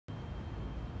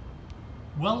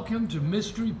Welcome to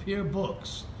Mystery Pier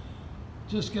Books.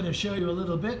 Just going to show you a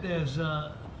little bit. There's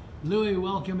Louis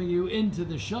welcoming you into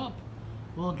the shop,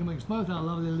 welcoming us both, our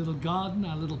lovely little garden,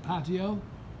 our little patio.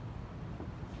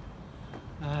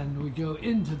 And we go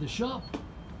into the shop,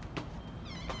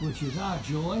 which is our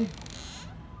joy.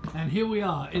 And here we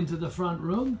are into the front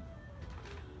room,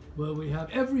 where we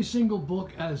have every single book.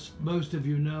 As most of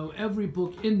you know, every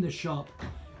book in the shop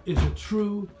is a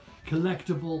true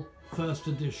collectible first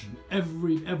edition.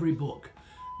 Every book.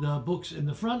 The books in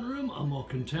the front room are more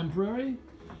contemporary.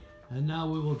 And now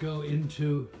we will go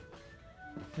into,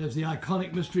 there's the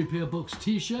iconic Mystery Pier Books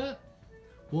t-shirt,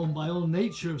 worn by all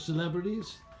nature of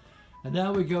celebrities. And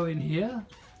now we go in here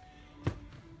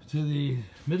to the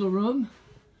middle room.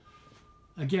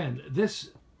 Again, this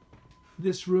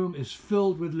room is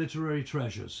filled with literary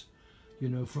treasures. You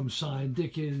know, from signed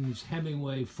Dickens,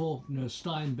 Hemingway, Faulkner,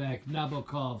 Steinbeck,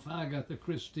 Nabokov, Agatha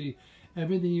Christie,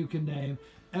 everything you can name.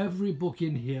 Every book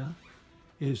in here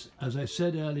is, as I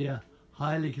said earlier,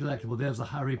 highly collectible. There's the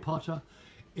Harry Potter.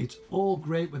 It's all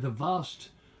great with a vast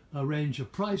range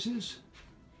of prices.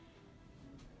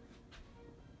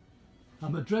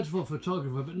 I'm a dreadful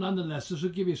photographer, but nonetheless, this will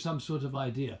give you some sort of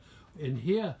idea. In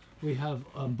here, we have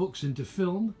books into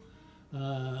film.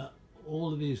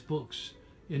 All of these books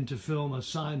into film are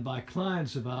signed by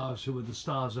clients of ours who were the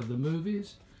stars of the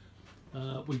movies.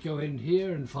 We go in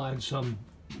here and find some,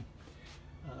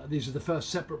 these are the first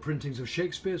separate printings of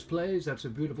Shakespeare's plays. That's a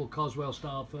beautiful Coswell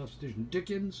style first edition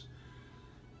Dickens.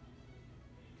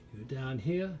 Go down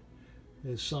here,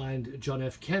 there's signed John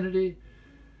F. Kennedy.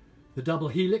 The Double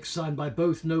Helix, signed by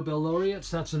both Nobel laureates.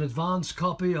 That's an advanced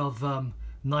copy of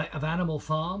Night of Animal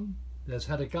Farm. There's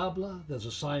Hedda Gabler. There's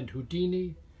a signed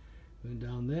Houdini. Going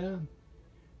down there.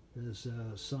 There's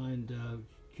signed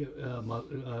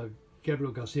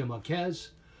Gabriel Garcia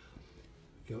Marquez.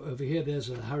 Go over here. There's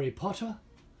a Harry Potter.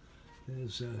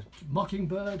 There's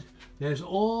Mockingbird. There's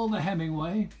all the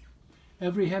Hemingway.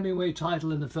 Every Hemingway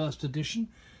title in the first edition.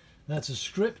 That's a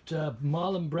script,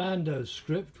 Marlon Brando's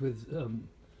script with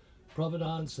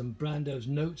Providence and Brando's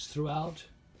notes throughout.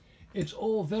 It's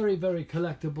all very, very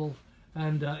collectible,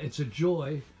 and it's a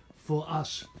joy for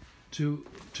us to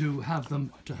have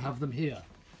them here.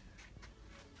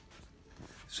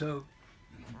 So,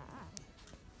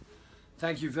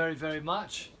 thank you very, very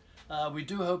much. We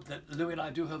do hope that Louis and I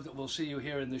do hope that we'll see you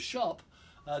here in the shop.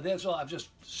 There's all, I've just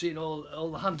seen all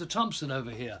the Hunter Thompson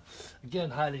over here.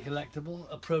 Again, highly collectible,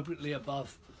 appropriately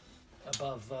above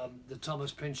the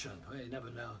Thomas Pynchon. You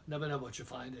never know what you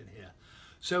find in here.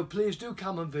 So please do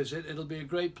come and visit. It'll be a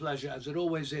great pleasure, as it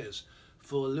always is,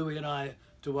 for Louis and I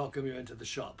to welcome you into the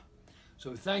shop.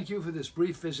 So thank you for this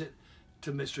brief visit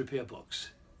to Mystery Pier Books.